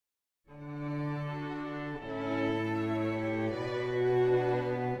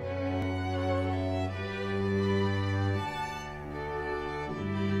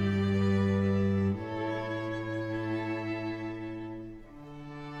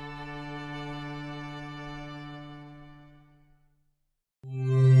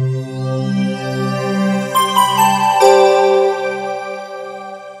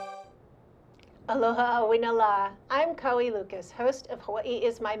Kaui Lucas, host of Hawaii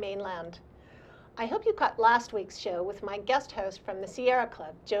is My Mainland. I hope you caught last week's show with my guest host from the Sierra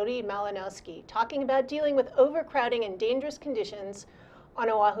Club, Jody Malinowski, talking about dealing with overcrowding and dangerous conditions on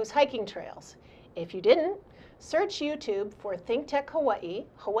Oahu's hiking trails. If you didn't, search YouTube for ThinkTech Hawaii,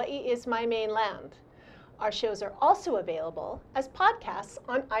 Hawaii is My Mainland. Our shows are also available as podcasts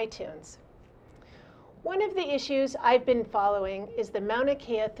on iTunes. One of the issues I've been following is the Mauna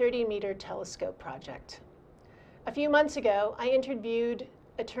Kea 30-meter telescope project. A few months ago, I interviewed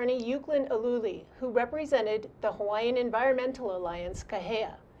attorney Euclid Aluli, who represented the Hawaiian Environmental Alliance,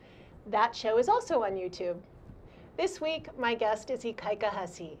 Kahea. That show is also on YouTube. This week, my guest is Ikaika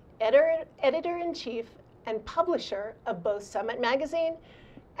Hussey, editor-in-chief and publisher of both Summit Magazine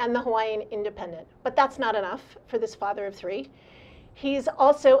and the Hawaiian Independent. But that's not enough for this father of three. He's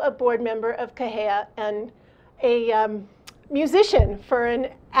also a board member of Kahea and a musician for an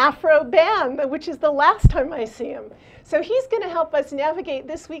Afro band, which is the last time I see him. So he's going to help us navigate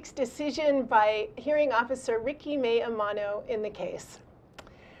this week's decision by hearing officer Ricky May Amano in the case.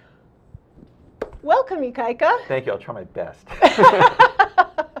 Welcome, Ikaika. Thank you. I'll try my best.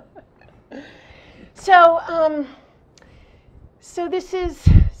 So this is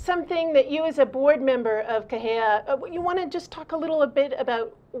something that you as a board member of Kahea, you want to just talk a little bit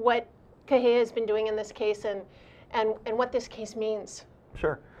about what Kahea has been doing in this case and what this case means.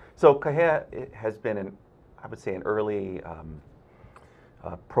 Sure. So Kahea has been, I would say, an early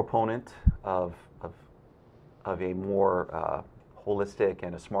proponent of a more holistic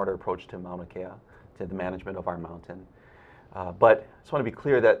and a smarter approach to Mauna Kea, to the management of our mountain. But I just want to be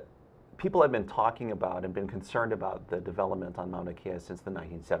clear that people have been talking about and been concerned about the development on Mauna Kea since the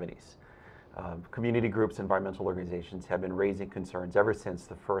 1970s. Community groups, environmental organizations have been raising concerns ever since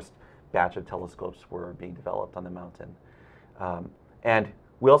the first batch of telescopes were being developed on the mountain. And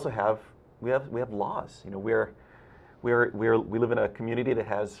we also have laws. You know, we live in a community that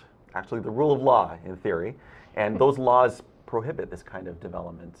has actually the rule of law in theory, and those laws prohibit this kind of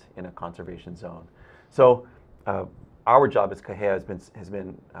development in a conservation zone. So our job as Kahea has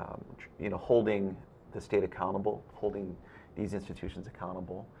been holding the state accountable, holding these institutions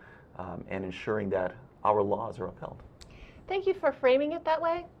accountable, and ensuring that our laws are upheld. Thank you for framing it that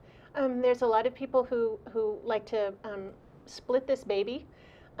way. There's a lot of people who like to split this baby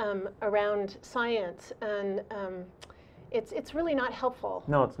around science, and it's really not helpful.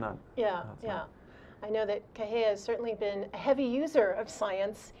 No, it's not. Yeah, no, it's yeah. not. I know that Kahea has certainly been a heavy user of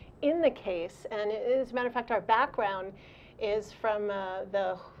science in the case, and as a matter of fact, our background is from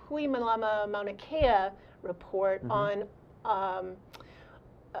the Hui Malama Mauna Kea report on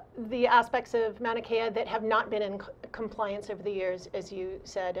the aspects of Mauna Kea that have not been in compliance over the years, as you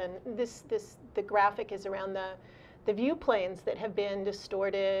said, and the graphic is around the view planes that have been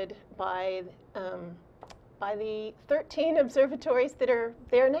distorted by the 13 observatories that are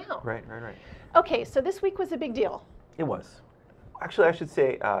there now. Right. Okay, so this week was a big deal. It was. Actually, I should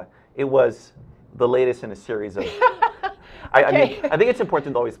say it was the latest in a series of. I mean, I think it's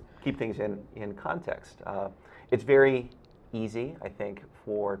important to always keep things in context. It's very easy, I think,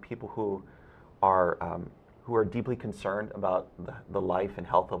 for people who are deeply concerned about the life and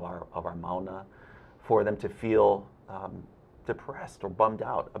health of our Mauna, for them to feel depressed or bummed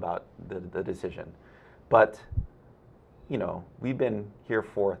out about the decision. But you know, we've been here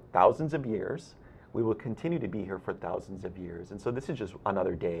for thousands of years. We will continue to be here for thousands of years, and so this is just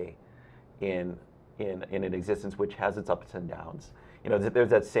another day in an existence which has its ups and downs. You know, there's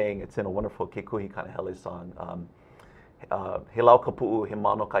that saying. It's in a wonderful Kekuhi Kanahele song, He lau kapu'u he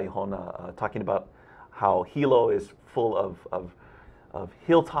mano kaihona, talking about how Hilo is full of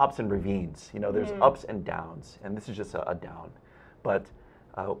hilltops and ravines. You know, there's ups and downs, and this is just a down. But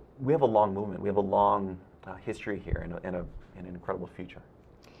we have a long movement. We have a long history here and an incredible future.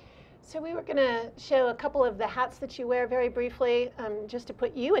 So we were going to show a couple of the hats that you wear very briefly, just to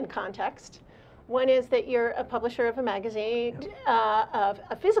put you in context. One is that you're a publisher of a magazine, of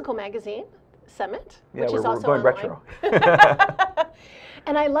a physical magazine, Summit, which is also going online. retro.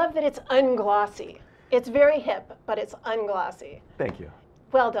 And I love that it's unglossy. It's very hip, but it's unglossy. Thank you.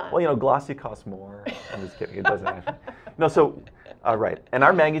 Well done. Well, you know, glossy costs more. I'm just kidding. It doesn't actually. No, so, right. And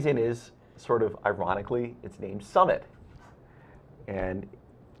our magazine is sort of ironically, it's named Summit. And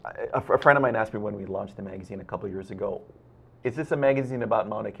a friend of mine asked me when we launched the magazine a couple of years ago, is this a magazine about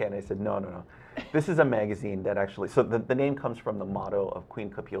Mauna Kea? And I said, no. This is a magazine that actually, so the name comes from the motto of Queen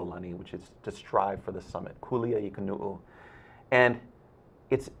Kapiolani, which is to strive for the summit, kulia i kanu'u. And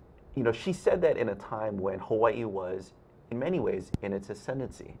it's, you know, she said that in a time when Hawaii was, in many ways, in its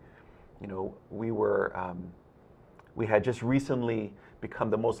ascendancy. You know, we had just recently become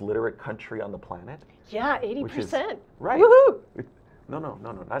the most literate country on the planet. Yeah, 80%. Right. Woohoo! No, not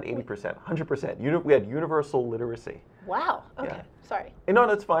 80%, 100%. We had universal literacy. Wow. Okay. Yeah. Sorry. No,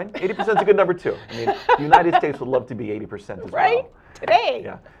 that's fine. 80% is a good number too. I mean, the United States would love to be 80% as Right? well. Today.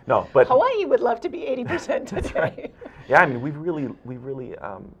 Yeah. No, but Hawaii would love to be 80% today. That's right. Yeah, I mean, we've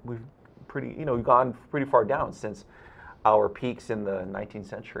pretty, we've gone pretty far down since our peaks in the 19th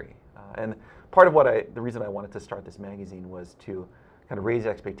century. And part of the reason I wanted to start this magazine was to kind of raise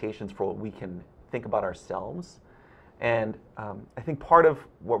expectations for what we can think about ourselves. And I think part of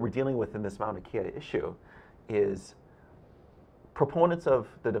what we're dealing with in this Mauna Kea issue is proponents of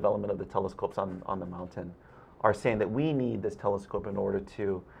the development of the telescopes on the mountain are saying that we need this telescope in order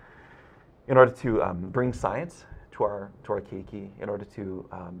to bring science to our keiki, in order to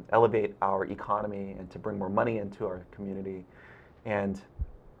elevate our economy and to bring more money into our community. And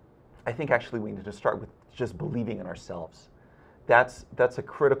I think actually we need to start with just believing in ourselves. That's a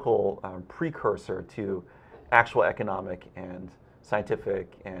critical precursor to actual economic and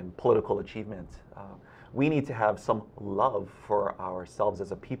scientific and political achievement. We need to have some love for ourselves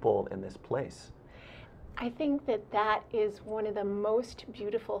as a people in this place. I think that is one of the most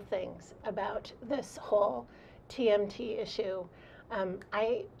beautiful things about this whole TMT issue.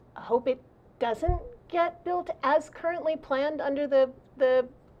 I hope it doesn't get built as currently planned under the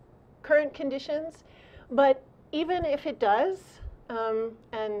current conditions, but even if it does,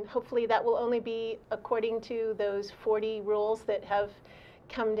 and hopefully that will only be according to those 40 rules that have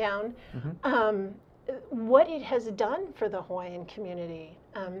come down, what it has done for the Hawaiian community.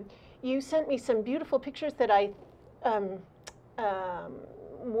 You sent me some beautiful pictures that I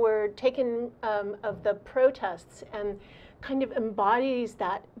were taken of the protests, and kind of embodies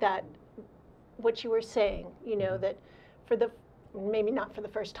that what you were saying. That for maybe not for the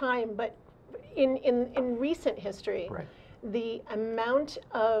first time, but in recent history, right, the amount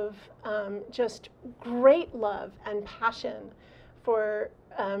of just great love and passion for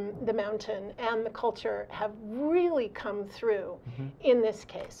the mountain and the culture have really come through in this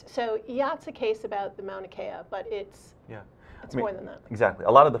case. So yeah, it's a case about the Mauna Kea, but it's more than that. Exactly.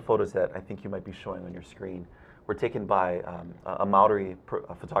 A lot of the photos that I think you might be showing on your screen were taken by a Maori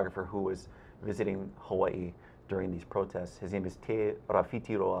photographer who was visiting Hawaii during these protests. His name is Te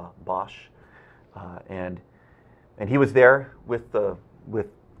Rafitiroa Bosch, and he was there with a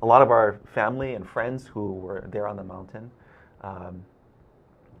lot of our family and friends who were there on the mountain.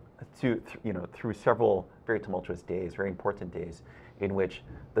 Through several very tumultuous days, very important days, in which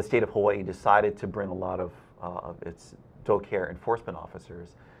the state of Hawaii decided to bring a lot of its care enforcement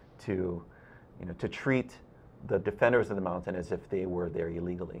officers to treat the defenders of the mountain as if they were there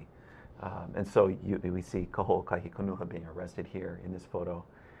illegally. And so we see Kaho'okahi Kanuha being arrested here in this photo.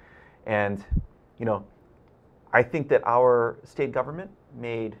 And I think that our state government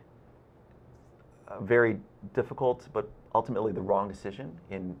made a very difficult but ultimately the wrong decision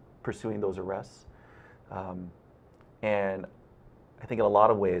in pursuing those arrests. And I think in a lot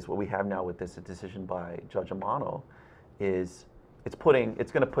of ways what we have now with this decision by Judge Amano is it's going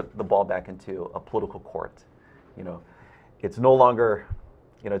to put the ball back into a political court. It's no longer,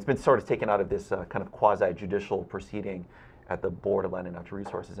 it's been sort of taken out of this kind of quasi-judicial proceeding at the Board of Land and Natural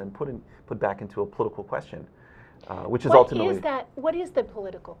Resources and put back into a political question, which is ultimately... What is the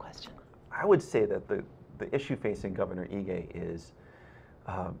political question? I would say that the issue facing Governor Ige is,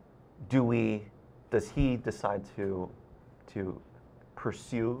 does he decide to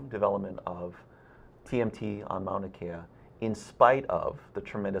pursue development of TMT on Mauna Kea in spite of the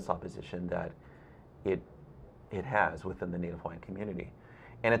tremendous opposition that it has within the Native Hawaiian community?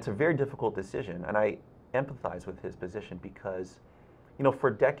 And it's a very difficult decision, and I empathize with his position because, for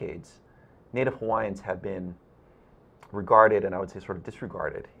decades, Native Hawaiians have been regarded, and I would say sort of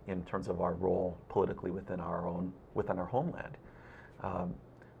disregarded, in terms of our role politically within our homeland.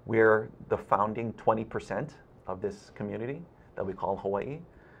 We're the founding 20% of this community that we call Hawaii,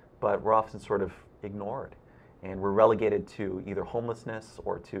 but we're often sort of ignored, and we're relegated to either homelessness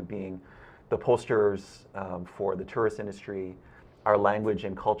or to being the posters for the tourist industry. Our language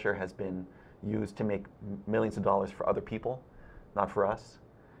and culture has been used to make millions of dollars for other people, not for us.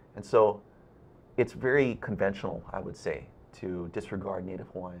 And so it's very conventional, I would say, to disregard Native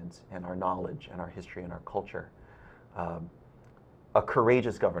Hawaiians and our knowledge and our history and our culture. A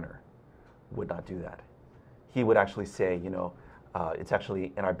courageous governor would not do that. He would actually say, it's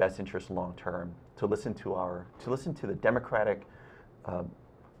actually in our best interest long term to listen to the democratic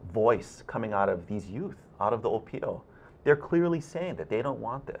voice coming out of these youth, out of the OPO. They're clearly saying that they don't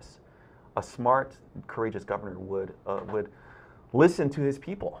want this. A smart, courageous governor would listen to his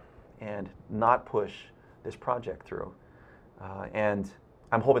people and not push this project through. And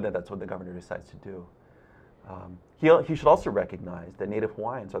I'm hoping that that's what the governor decides to do. He should also recognize that Native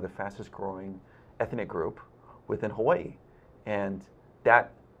Hawaiians are the fastest growing ethnic group within Hawaii. And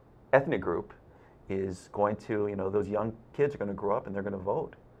that ethnic group is going to, those young kids are going to grow up and they're going to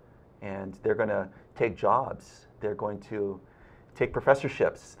vote. And they're going to take jobs. They're going to take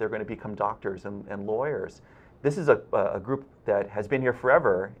professorships. They're going to become doctors and lawyers. This is a group that has been here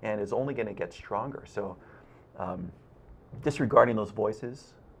forever and is only going to get stronger. So disregarding those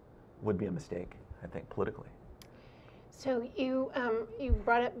voices would be a mistake, I think, politically. So you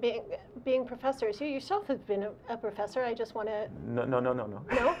brought up being professors. You yourself have been a professor. I just want to. No.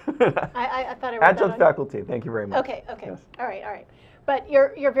 No? I thought I read Adjunct faculty. Thank you very much. Okay. Yes. All right. But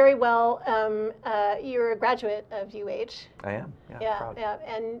you're very well. You're a graduate of UH. I am. Yeah. Proud. Yeah.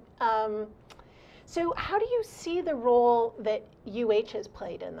 And so, how do you see the role that UH has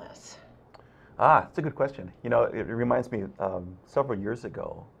played in this? It's a good question. It reminds me several years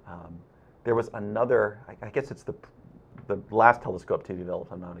ago, there was another. I guess it's the last telescope to be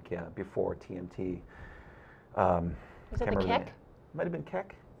developed on Mauna Kea before TMT. Was it the Keck? Might have been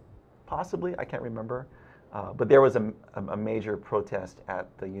Keck, possibly. I can't remember. But there was a major protest at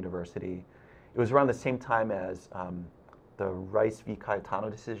the university. It was around the same time as the Rice v. Cayetano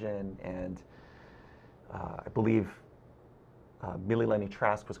decision, and I believe Mililani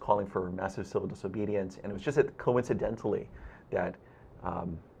Trask was calling for massive civil disobedience, and it was just coincidentally that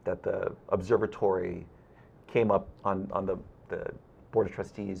that the observatory came up on the Board of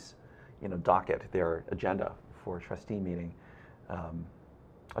Trustees, docket, their agenda for a trustee meeting. I'm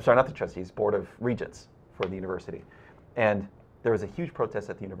sorry, not the trustees, Board of Regents for the university, and there was a huge protest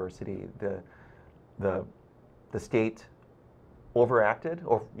at the university. The state overacted,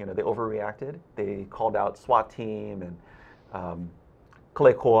 or they overreacted. They called out SWAT team, and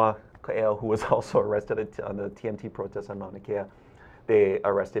Kaui Lucas, who was also arrested on the TMT protest on Mauna Kea. They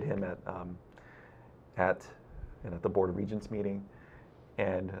arrested him at the Board of Regents meeting,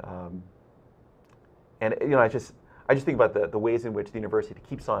 and I just think about the ways in which the university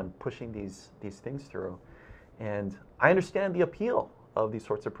keeps on pushing these things through, and I understand the appeal of these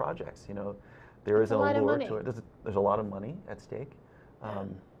sorts of projects. There is an allure to it. There's a lot of money at stake,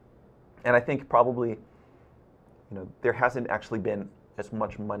 and I think probably there hasn't actually been as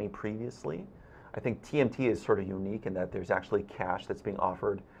much money previously. I think TMT is sort of unique in that there's actually cash that's being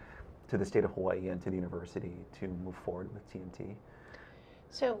offered to the state of Hawaii and to the university to move forward with TMT.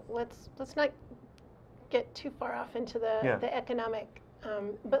 So let's not get too far off into the economic,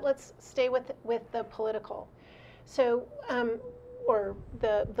 but let's stay with the political. So, or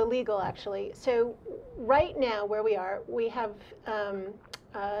the legal actually. So right now where we are, we have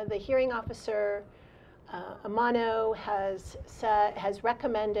the hearing officer, Amano, has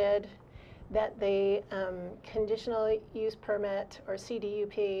recommended that the conditional use permit, or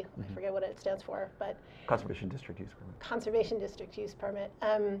CDUP, I forget what it stands for, but Conservation District Use Permit. Conservation District Use Permit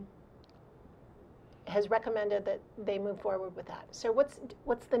has recommended that they move forward with that. So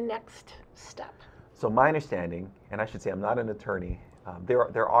what's the next step? So my understanding, and I should say I'm not an attorney,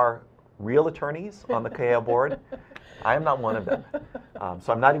 there are real attorneys on the Kea board. I am not one of them.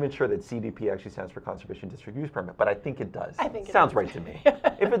 So I'm not even sure that CDP actually stands for Conservation District Use Permit, but I think it does. I think it sounds does. Right to me.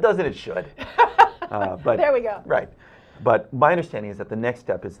 If it doesn't, it should. But there we go. Right. But my understanding is that the next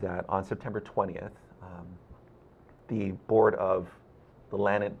step is that on September 20th, the Board of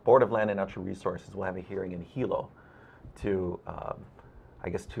Land and Natural Resources will have a hearing in Hilo to,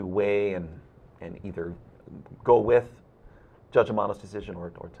 to weigh and either go with Judge Amano's decision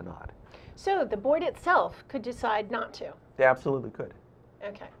or to not. So the board itself could decide not to? They absolutely could.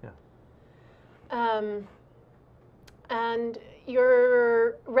 Okay. Yeah. And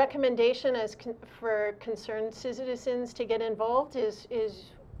your recommendation for concerned citizens to get involved is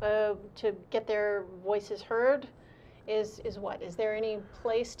to get their voices heard? Is what? Is there any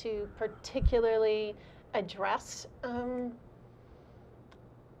place to particularly address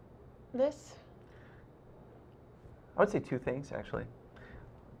this? I would say two things, actually.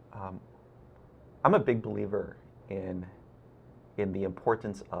 I'm a big believer in the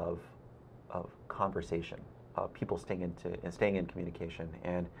importance of conversation, people staying in communication.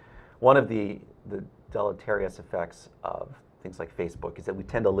 And one of the deleterious effects of things like Facebook is that we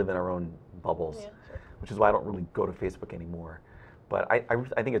tend to live in our own bubbles, Yeah, sure. which is why I don't really go to Facebook anymore. But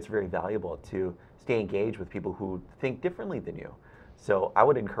I think it's very valuable to stay engaged with people who think differently than you. So I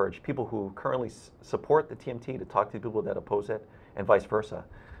would encourage people who currently support the TMT to talk to people that oppose it, and vice versa.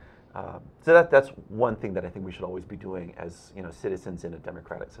 So that's one thing that I think we should always be doing as citizens in a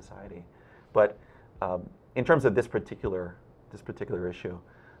democratic society. But in terms of this particular issue,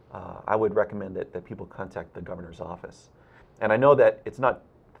 I would recommend that people contact the governor's office. And I know that it's not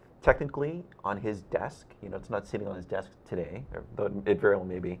technically on his desk. It's not sitting on his desk today, though it very well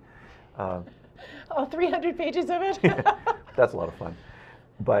may be. All 300 pages of it. That's a lot of fun.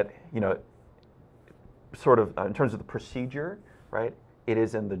 But sort of in terms of the procedure, right? It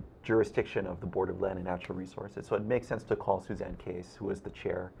is in the jurisdiction of the Board of Land and Natural Resources, so it makes sense to call Suzanne Case, who is the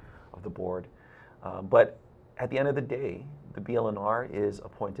chair of the board. But at the end of the day, the BLNR is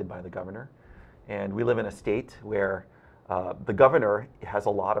appointed by the governor, and we live in a state where the governor has a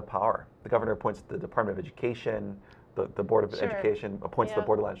lot of power. The governor appoints the Department of Education, the Board of Education, appoints the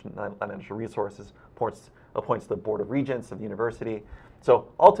Board of Land and Natural Resources, appoints the Board of Regents of the university. So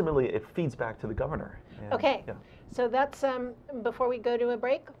ultimately, it feeds back to the governor. And, okay, so that's, before we go to a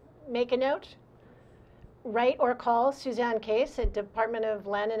break, make a note. Write or call Suzanne Case at Department of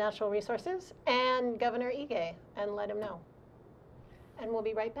Land and Natural Resources and Governor Ige and let him know. And we'll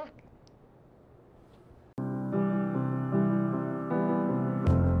be right back.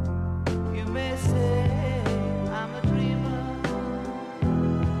 You may say I'm a dreamer,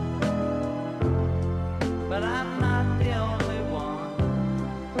 but I'm not the only one.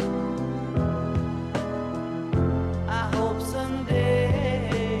 I hope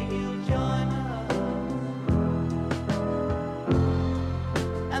someday you'll join us,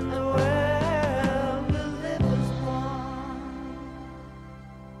 and the world will live as one.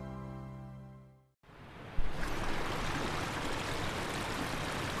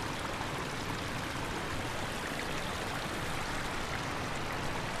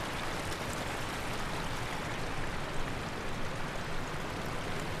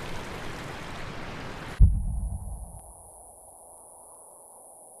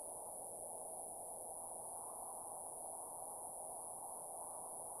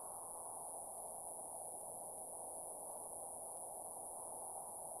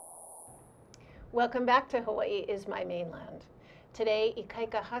 Welcome back to Hawaii is My Mainland. Today,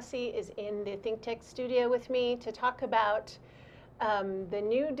 Ikaika Hussey is in the ThinkTech studio with me to talk about the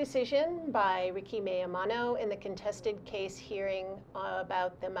new decision by Riki Meamano in the contested case hearing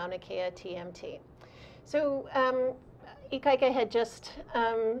about the Mauna Kea TMT. So Ikaika had just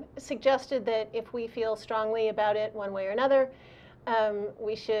suggested that if we feel strongly about it one way or another,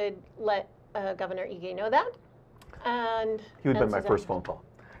 we should let Governor Ige know that. And he would have been my first phone call.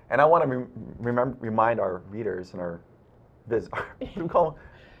 And I want to remind our readers and our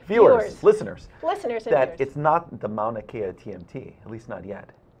viewers, listeners, that it's not the Mauna Kea TMT, at least not yet.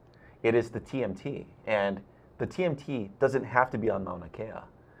 It is the TMT, and the TMT doesn't have to be on Mauna Kea,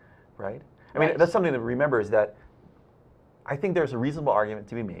 right? I mean, that's something to remember, is that I think there's a reasonable argument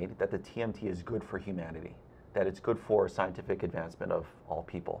to be made that the TMT is good for humanity, that it's good for scientific advancement of all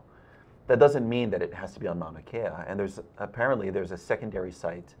people. That doesn't mean that it has to be on Mauna Kea, and apparently there's a secondary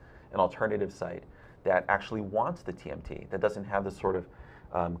site, an alternative site, that actually wants the TMT, that doesn't have the sort of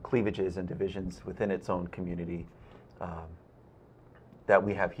cleavages and divisions within its own community that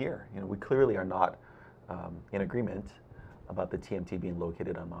we have here. We clearly are not in agreement about the TMT being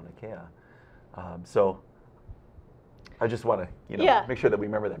located on Mauna Kea. So I just want to make sure that we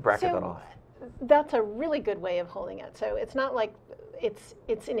remember that, bracket that off. That's a really good way of holding it. So it's not like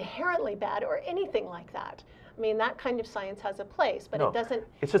it's inherently bad or anything like that. I mean, that kind of science has a place, but it doesn't.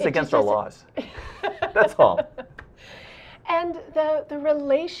 It's just against our laws. That's all. And the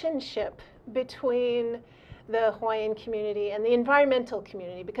relationship between the Hawaiian community and the environmental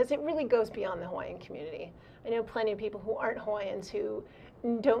community, because it really goes beyond the Hawaiian community. I know plenty of people who aren't Hawaiians who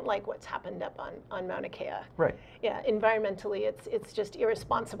don't like what's happened up on Mauna Kea. Right. Yeah, environmentally, it's just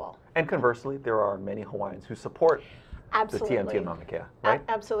irresponsible. And conversely, there are many Hawaiians who support the TMT in Mauna Kea, right?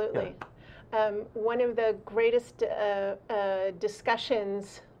 Absolutely. Yeah. One of the greatest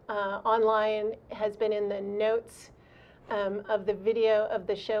discussions online has been in the notes of the video of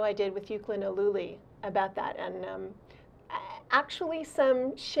the show I did with Euclid Oluli about that, and actually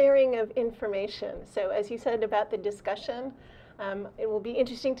some sharing of information. So as you said about the discussion, it will be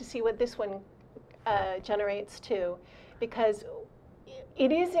interesting to see what this one generates too, because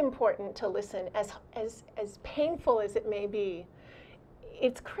it is important to listen. As painful as it may be,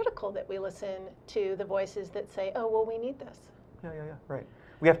 it's critical that we listen to the voices that say, "Oh, well, we need this." Yeah, right.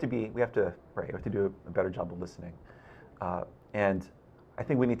 We have to do a better job of listening, and I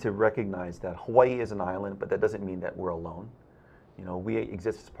think we need to recognize that Hawaii is an island, but that doesn't mean that we're alone. We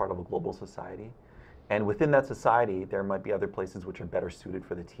exist as part of a global society, and within that society, there might be other places which are better suited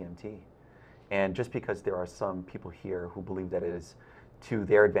for the TMT. And just because there are some people here who believe that it is to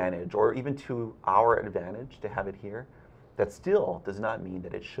their advantage, or even to our advantage to have it here, that still does not mean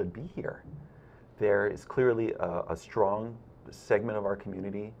that it should be here. There is clearly a strong segment of our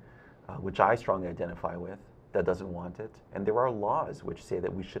community, which I strongly identify with, that doesn't want it, and there are laws which say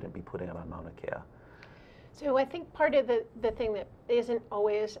that we shouldn't be putting it on Mauna Kea. So I think part of the thing that isn't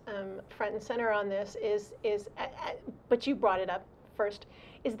always front and center on this is but you brought it up first,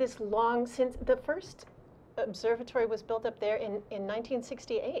 is this long, since the first observatory was built up there in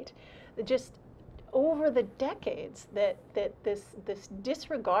 1968, just over the decades that this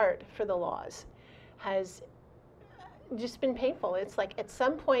disregard for the laws has just been painful. It's like at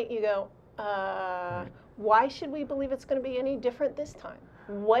some point you go, why should we believe it's going to be any different this time?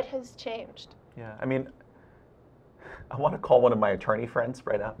 What has changed? Yeah, I mean, I want to call one of my attorney friends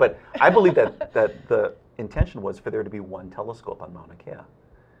right now, but I believe that the intention was for there to be one telescope on Mauna Kea.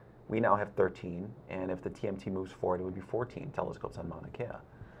 We now have 13, and if the TMT moves forward, it would be 14 telescopes on Mauna Kea.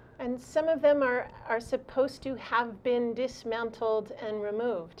 And some of them are supposed to have been dismantled and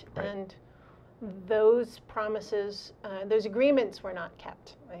removed, Right. and those promises, those agreements were not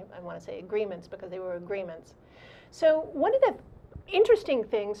kept. I want to say agreements because they were agreements. So one of the interesting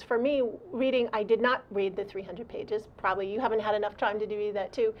things for me reading, I did not read the 300 pages. Probably you haven't had enough time to read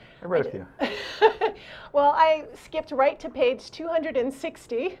that too. I read a few. Well, I skipped right to page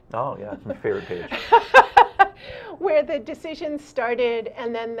 260. Oh yeah, it's my favorite page. Where the decisions started,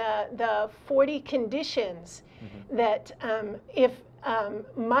 and then the 40 conditions that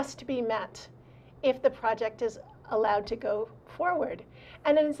must be met if the project is allowed to go forward.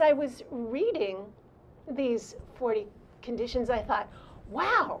 And as I was reading these 40 conditions, I thought,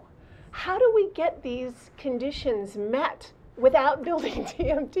 wow, how do we get these conditions met without building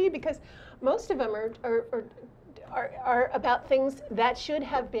TMT? Because most of them are about things that should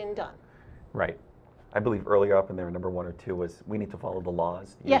have been done. Right. I believe earlier up in there, number 1 or 2 was we need to follow the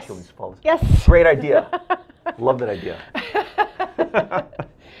laws. The Yes. utilities follow. Yes. Great idea. Love that idea.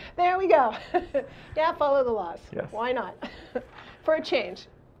 There we go. Yeah, follow the laws. Yes. Why not? For a change.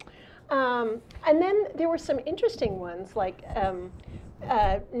 And then there were some interesting ones, like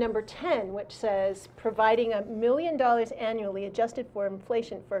number 10, which says providing $1 million annually adjusted for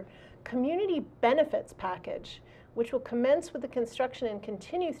inflation for community benefits package, which will commence with the construction and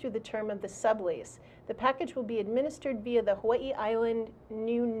continue through the term of the sublease. The package will be administered via the Hawaii Island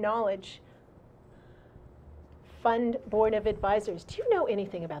New Knowledge Fund Board of Advisors. Do you know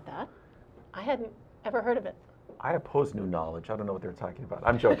anything about that? I hadn't ever heard of it. I oppose new knowledge. I don't know what they're talking about.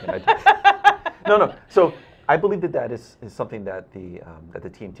 I'm joking. No. So I believe that is something that the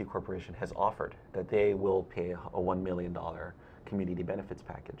TMT Corporation has offered, that they will pay a $1 million community benefits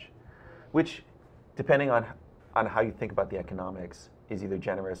package, which, depending on how you think about the economics, is either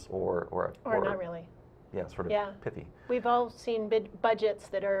generous or Or not really. Yeah, sort of Yeah. pithy. We've all seen budgets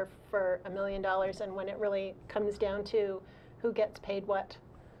that are for $1 million, and when it really comes down to who gets paid what,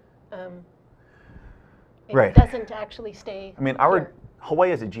 it Right. doesn't actually stay. I mean, here. Hawaii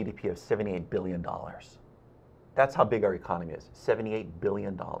has a GDP of $78 billion. That's how big our economy is, $78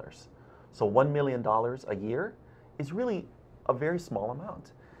 billion. So $1 million a year is really a very small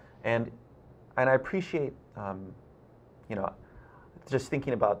amount. And I appreciate, just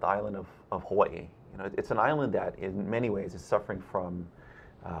thinking about the island of Hawaii. It's an island that in many ways is suffering from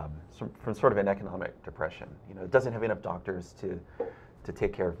sort of an economic depression. It doesn't have enough doctors to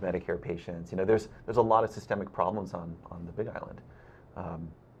take care of Medicare patients. There's a lot of systemic problems on the Big Island.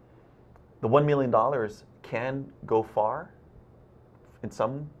 The $1 million can go far in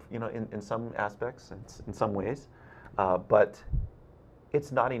some, in some aspects, in some ways, but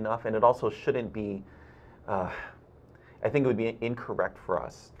it's not enough, and it also shouldn't be. I think it would be incorrect for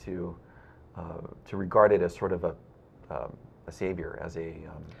us to regard it as sort of a savior, as a.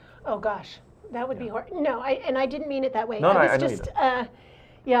 Oh gosh, that would be horrible. No, I didn't mean it that way. No, I I know was you just, don't.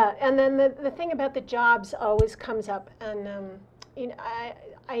 yeah. And then the thing about the jobs always comes up, and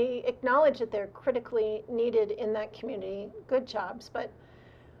I acknowledge that they're critically needed in that community, good jobs, but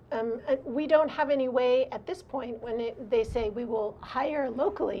we don't have any way at this point when they say we will hire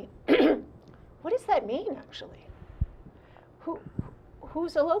locally. What does that mean, actually?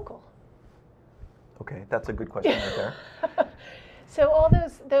 Who's a local? Okay, that's a good question right there. So all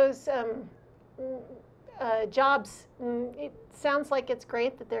those jobs, it sounds like it's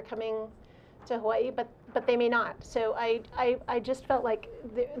great that they're coming to Hawaii, but they may not. So I just felt like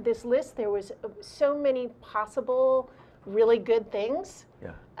this list, there was so many possible really good things,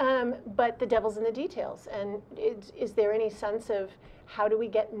 Yeah. but the devil's in the details. And is there any sense of how do we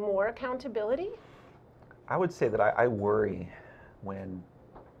get more accountability? I would say that I worry when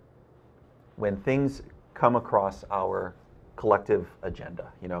things come across our collective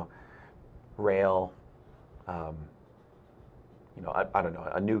agenda, rail, I don't know,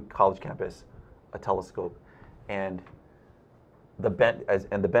 a new college campus, a telescope, and the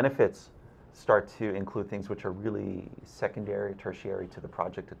benefits start to include things which are really secondary, tertiary to the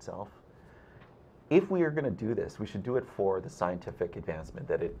project itself. If we are going to do this, we should do it for the scientific advancement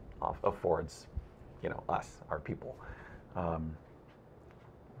that it affords, us, our people.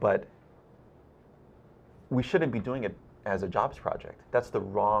 But we shouldn't be doing it as a jobs project. That's the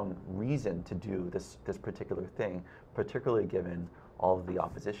wrong reason to do this particular thing, particularly given all of the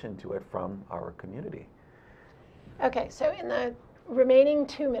opposition to it from our community. Okay, so in the remaining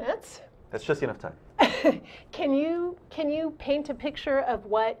 2 minutes, that's just enough time. can you paint a picture of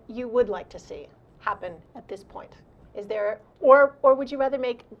what you would like to see happen at this point? Is there, or would you rather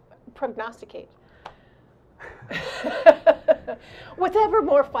prognosticate? Whatever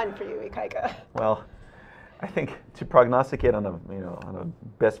more fun for you, Ikaika. Well, I think to prognosticate on a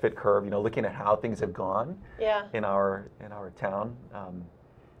best fit curve, looking at how things have gone in our town,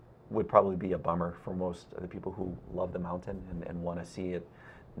 would probably be a bummer for most of the people who love the mountain and want to see it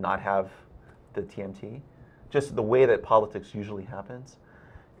not have the TMT. Just the way that politics usually happens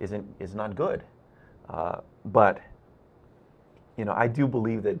is not good. But I do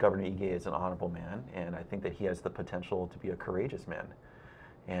believe that Governor Ige is an honorable man, and I think that he has the potential to be a courageous man.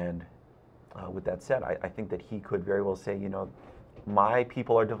 And with that said, I think that he could very well say, my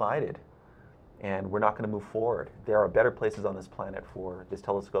people are divided, and we're not going to move forward. There are better places on this planet for this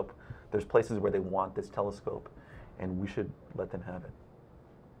telescope. There's places where they want this telescope, and we should let them have it.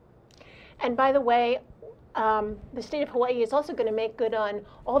 And by the way, the state of Hawaii is also going to make good on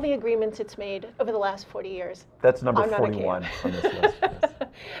all the agreements it's made over the last 40 years. That's number 41 on this list. Yes.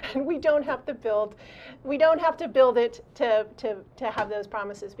 And we don't have to build it to have those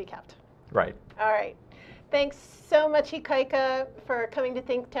promises be kept. Right. All right. Thanks so much, Ikaika, for coming to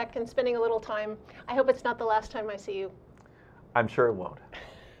ThinkTech and spending a little time. I hope it's not the last time I see you. I'm sure it won't.